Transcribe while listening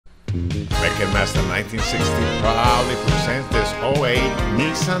Beck & Masten 1960 proudly presents this 08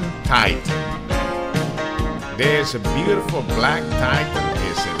 Nissan Titan. This beautiful black Titan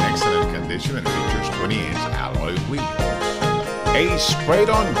is in excellent condition and features 20-inch alloy wheels, a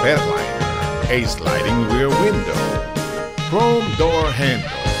straight-on bed liner, a sliding rear window, chrome door handles,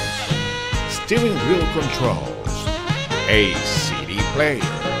 steering wheel controls, a CD player,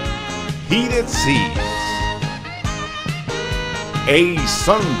 heated seats, a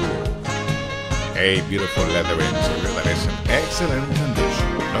sunroof, a beautiful leather interior that is in excellent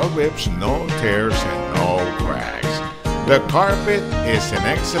condition, no rips, no tears, and no cracks. The carpet is in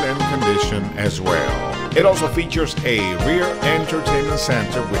excellent condition as well. It also features a rear entertainment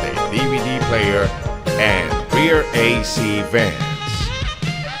center with a DVD player and rear AC vents.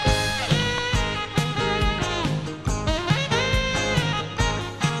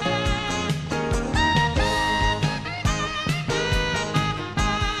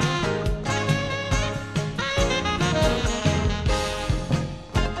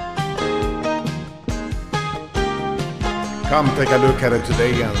 Come take a look at it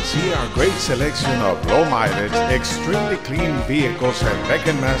today and see our great selection of low mileage, extremely clean vehicles at Beck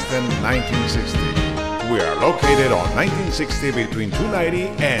 & Masten 1960. We are located on 1960 between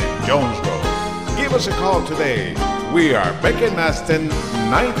 290 and Jones Road. Give us a call today. We are Beck & Masten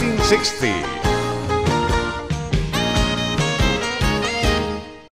 1960.